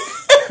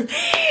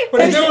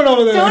 What are you doing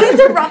over there? Don't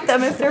interrupt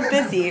them if they're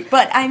busy.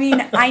 But,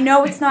 I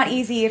know it's not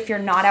easy if you're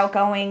not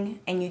outgoing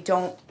and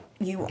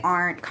you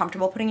aren't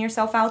comfortable putting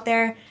yourself out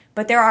there,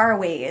 but there are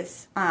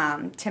ways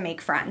to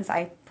make friends,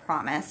 I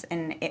promise,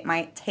 and it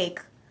might take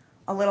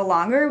a little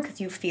longer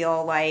because you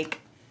feel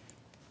like...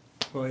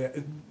 Well, yeah,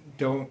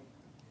 don't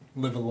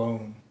live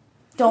alone.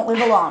 Don't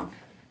live alone.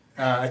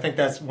 I think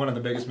that's one of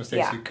the biggest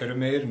mistakes Yeah. you could have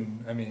made,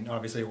 and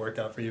obviously it worked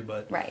out for you,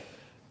 but Right.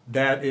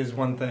 that is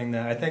one thing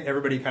that I think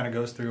everybody kind of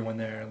goes through when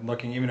they're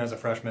looking, even as a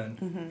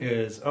freshman,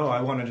 is,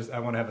 I want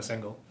to have a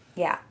single.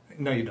 Yeah.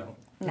 No, you don't.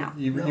 No.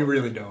 You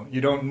really don't.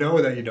 You don't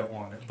know that you don't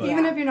want it. But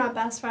Even if you're not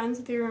best friends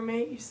with your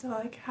roommate, you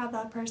still have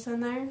that person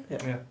there.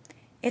 yeah.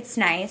 It's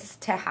nice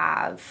to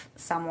have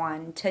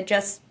someone to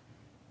just,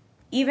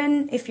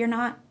 even if you're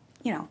not,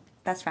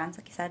 best friends,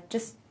 like you said,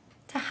 just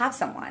to have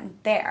someone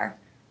there.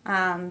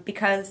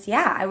 Because,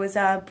 I was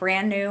a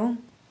brand new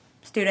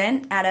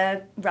student at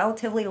a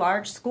relatively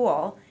large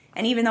school.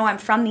 And even though I'm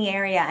from the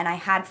area and I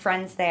had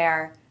friends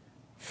there,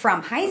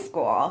 from high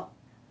school,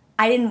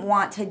 I didn't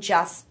want to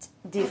just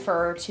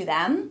defer to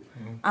them.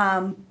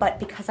 But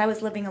because I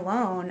was living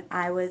alone,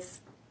 I was,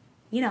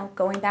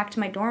 going back to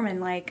my dorm and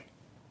like,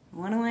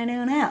 what do I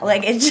do now?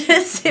 Like,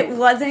 it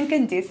wasn't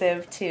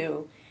conducive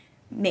to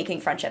making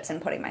friendships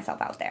and putting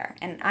myself out there.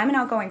 And I'm an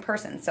outgoing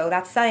person, so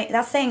that's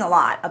saying a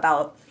lot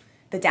about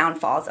the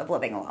downfalls of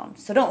living alone.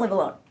 So don't live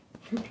alone.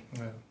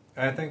 Yeah.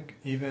 I think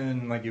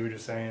even like you were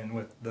just saying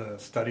with the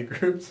study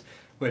groups,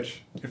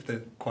 which if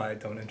they're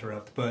quiet, don't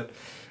interrupt. But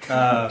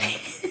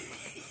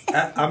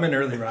I'm an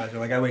early riser.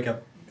 Like I wake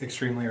up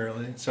extremely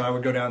early, so I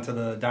would go down to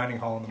the dining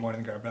hall in the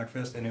morning to grab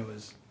breakfast, and it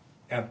was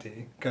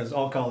empty because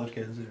all college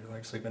kids are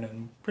like sleeping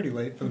in pretty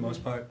late for the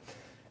most part.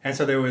 And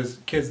so there was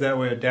kids that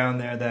were down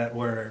there that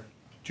were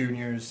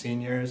juniors,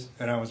 seniors,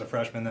 and I was a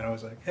freshman. That I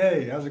was like,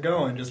 "Hey, how's it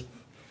going?"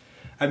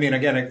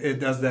 Again, it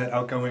does that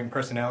outgoing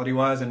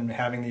personality-wise and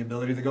having the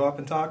ability to go up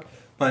and talk.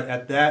 But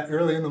at that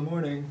early in the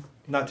morning,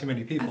 not too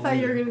many people. I thought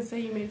you were going to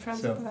say you made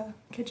friends with the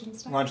kitchen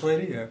staff. Lunch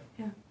lady, yeah.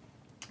 Yeah.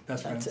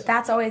 Best friends.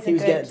 That's always a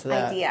good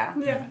idea.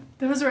 Yeah,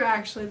 those were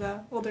actually the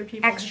older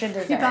people. Extra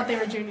dessert. He thought they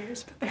were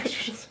juniors, but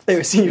they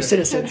were senior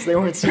citizens. They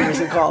weren't seniors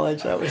in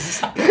college. That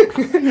was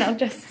no,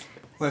 just.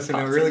 Listen,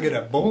 I'm really good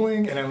at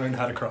bowling, and I learned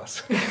how to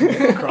cross.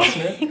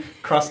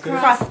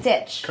 Cross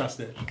stitch.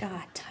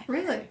 God, Tyler.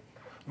 Really?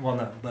 Well,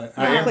 no, but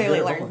I am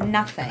clearly learned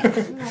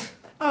nothing.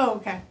 Oh,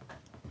 okay.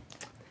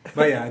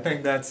 But yeah, I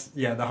think that's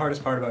the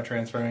hardest part about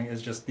transferring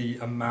is just the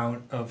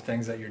amount of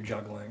things that you're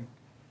juggling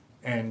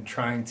and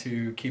trying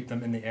to keep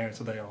them in the air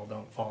so they all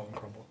don't fall and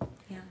crumble.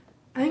 Yeah.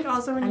 I think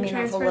also when you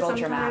transfer that's a little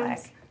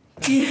sometimes...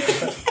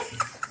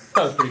 dramatic.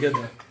 That was pretty good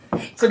though.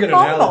 It's a good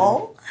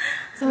analogy.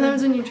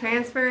 Sometimes when you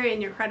transfer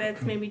and your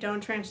credits maybe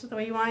don't transfer the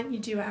way you want, you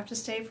do have to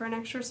stay for an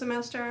extra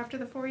semester after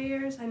the 4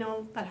 years. I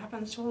know that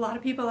happens to a lot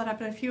of people. That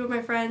happened to a few of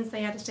my friends.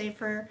 They had to stay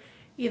for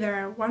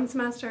either 1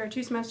 semester or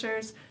 2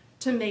 semesters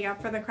to make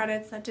up for the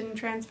credits that didn't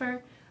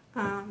transfer.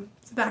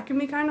 So that can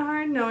be kind of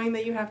hard, knowing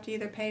that you have to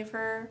either pay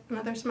for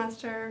another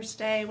semester or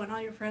stay when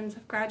all your friends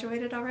have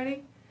graduated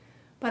already.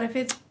 But if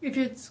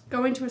it's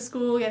going to a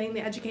school, getting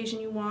the education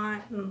you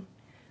want, and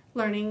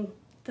learning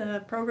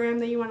the program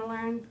that you want to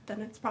learn,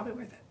 then it's probably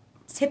worth it.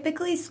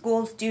 Typically,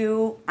 schools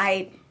do,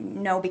 I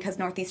know because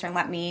Northeastern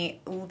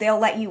they'll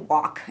let you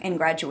walk in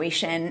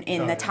graduation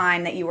in the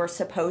time that you were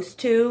supposed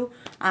to,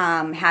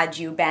 had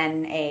you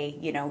been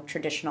a,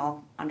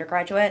 traditional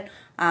undergraduate.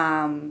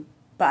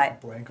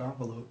 But blank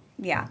envelope.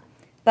 Yeah.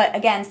 But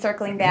again,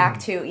 circling back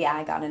to,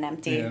 I got an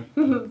empty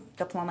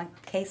diploma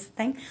case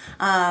thing.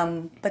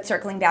 But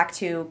circling back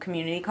to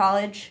community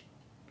college,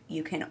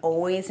 you can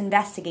always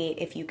investigate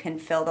if you can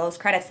fill those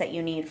credits that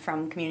you need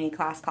from community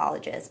class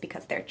colleges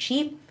because they're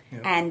cheap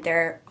and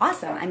they're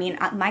awesome. I mean,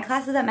 my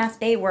classes at Mass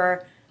Bay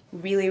were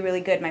really, really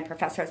good. My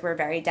professors were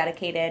very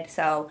dedicated.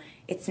 So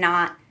it's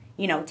not,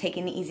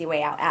 taking the easy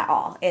way out at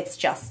all. It's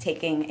just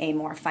taking a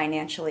more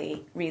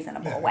financially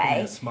reasonable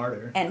way.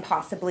 Smarter. And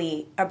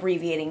possibly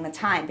abbreviating the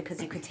time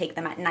because you could take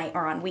them at night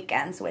or on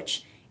weekends,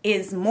 which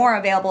is more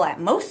available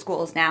at most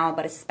schools now,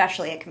 but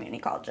especially at community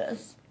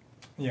colleges.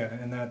 Yeah,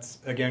 and that's,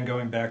 again,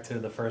 going back to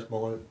the first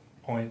bullet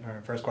point,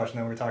 or first question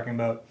that we were talking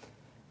about,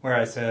 where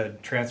I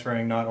said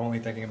transferring, not only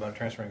thinking about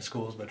transferring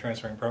schools, but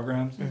transferring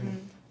programs.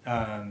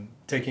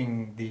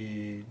 Taking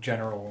the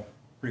general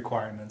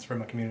requirements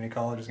from a community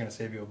college is going to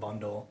save you a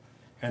bundle,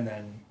 and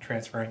then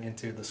transferring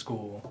into the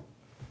school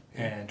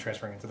and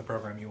transferring into the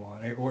program you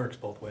want. It works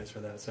both ways for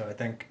that. So I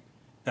think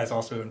that's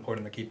also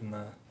important to keep in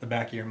the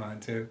back of your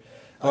mind, too.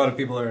 A lot of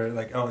people are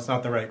like, oh, it's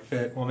not the right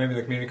fit. Well, maybe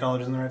the community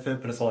college isn't the right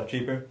fit, but it's a lot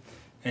cheaper.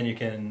 And you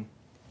can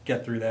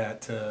get through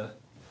that to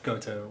go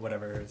to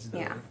whatever is the...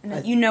 Yeah, and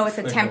it's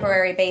a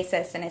temporary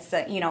basis, and it's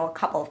a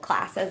couple of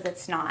classes.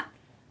 It's not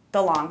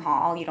the long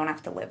haul. You don't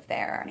have to live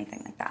there or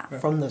anything like that.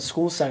 From the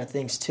school side of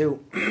things,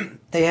 too,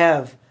 they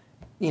have,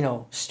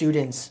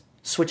 students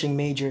switching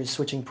majors,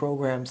 switching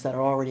programs that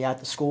are already at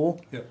the school.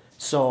 Yep.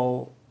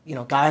 So,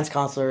 guidance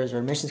counselors or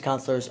admissions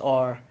counselors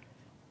are,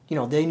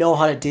 they know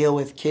how to deal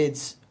with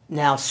kids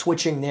now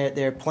switching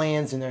their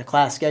plans and their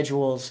class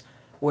schedules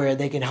where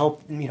they can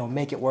help,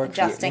 make it work.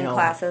 Adjusting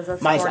classes.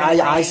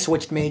 I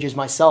switched majors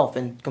myself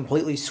and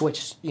completely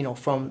switched,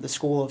 from the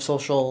School of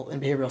Social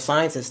and Behavioral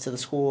Sciences to the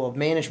School of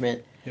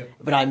Management. Yep.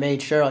 But I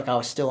made sure I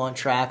was still on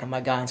track, and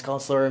my guidance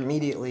counselor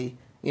immediately,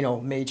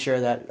 made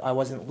sure that I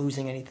wasn't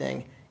losing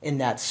anything in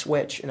that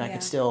switch, and I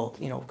could still,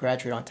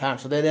 graduate on time.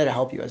 So they're there to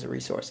help you as a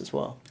resource as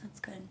well. That's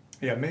good.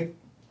 Yeah,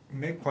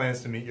 make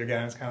plans to meet your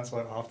guidance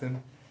counselor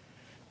often,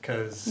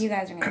 because you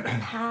guys are going to be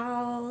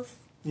pals.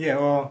 Yeah,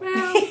 well,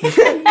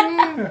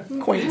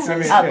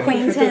 acquaintances.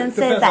 Acquaintances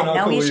that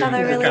know each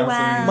other really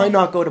well. Might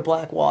not go to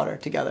Blackwater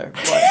together,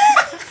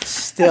 but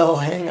still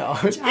hang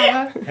out.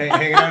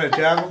 Hanging out at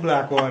Java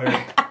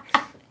Blackwater.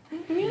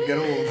 Get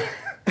old.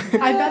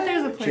 I bet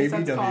there's a place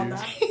that's called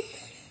that.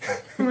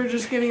 We're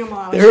just giving them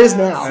all. There is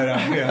now.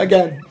 I know,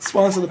 Again,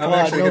 sponsor the pod. I'm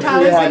actually going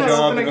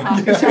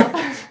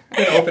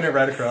to open it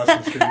right across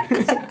the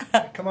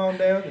street. Come on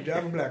down to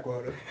Java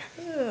Blackwater.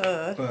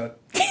 But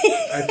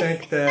I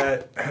think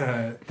that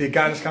the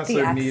guidance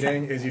counselor accent.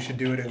 meeting is you should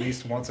do it at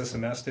least once a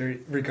semester,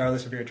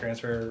 regardless if you're a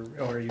transfer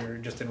or you're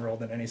just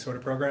enrolled in any sort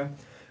of program,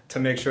 to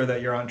make sure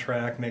that you're on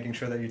track, making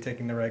sure that you're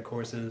taking the right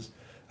courses.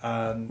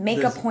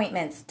 Make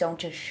appointments. Don't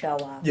just show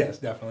up. Yes,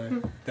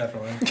 definitely.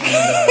 Definitely. And,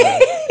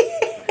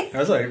 I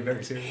was like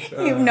very serious.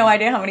 You have no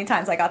idea how many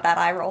times I got that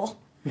eye roll.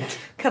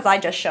 Because I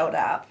just showed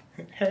up.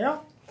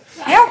 Help.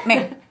 Help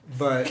me.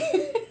 But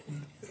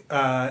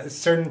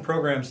certain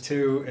programs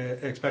too,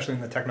 especially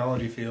in the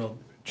technology field,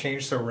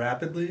 change so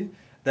rapidly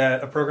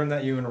that a program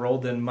that you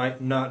enrolled in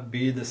might not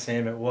be the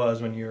same it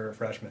was when you were a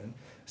freshman.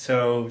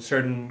 So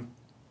certain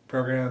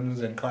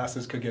programs and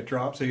classes could get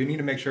dropped. So you need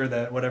to make sure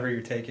that whatever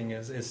you're taking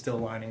is still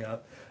lining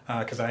up.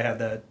 Because I had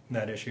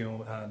that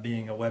issue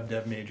being a web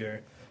dev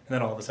major. And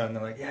then all of a sudden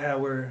they're like, yeah,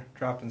 we're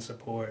dropping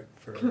support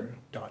for .NET.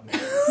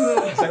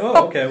 It's like,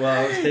 oh, okay,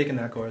 well, I was taking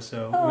that course,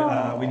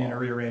 so we need to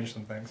rearrange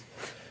some things.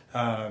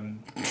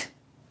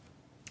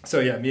 So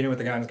yeah, meeting with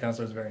the guidance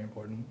counselor is very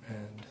important,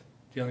 and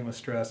dealing with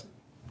stress,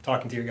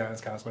 talking to your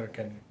guidance counselor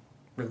can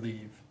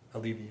alleviate.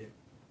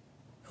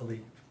 I feel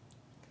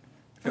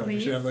like you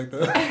should have like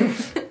the...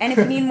 And if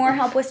you need more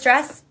help with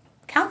stress,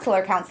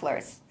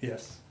 counselors.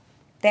 Yes.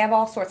 They have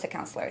all sorts of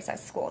counselors at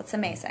school. It's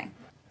amazing.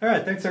 All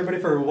right, thanks everybody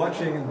for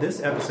watching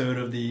this episode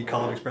of the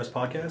CollegeXpress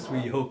podcast.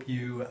 We hope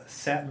you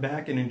sat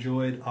back and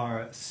enjoyed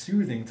our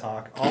soothing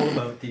talk all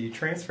about the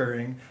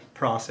transferring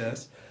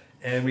process.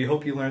 And we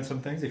hope you learned some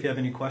things. If you have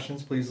any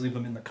questions, please leave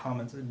them in the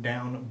comments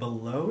down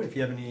below. If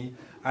you have any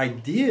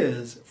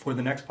ideas for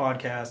the next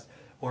podcast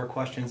or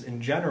questions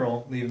in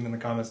general, leave them in the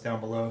comments down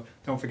below.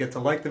 Don't forget to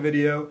like the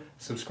video,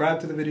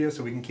 subscribe to the video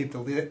so we can keep the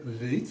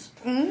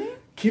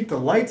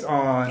lights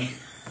on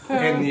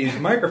and these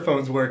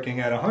microphones working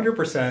at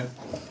 100%.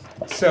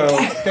 So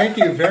thank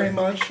you very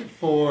much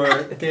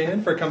for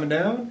Dan for coming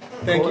down.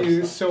 Thank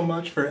you so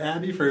much for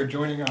Abby for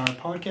joining our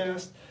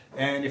podcast.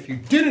 And if you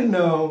didn't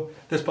know,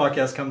 this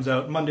podcast comes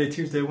out Monday,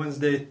 Tuesday,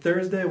 Wednesday,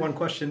 Thursday. One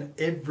question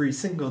every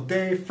single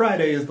day.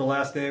 Friday is the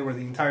last day where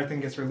the entire thing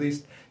gets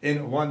released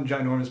in one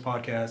ginormous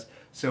podcast.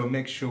 So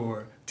make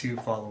sure to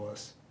follow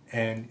us,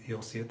 and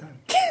you'll see it then.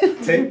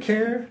 Take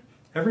care,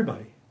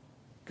 everybody.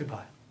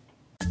 Goodbye.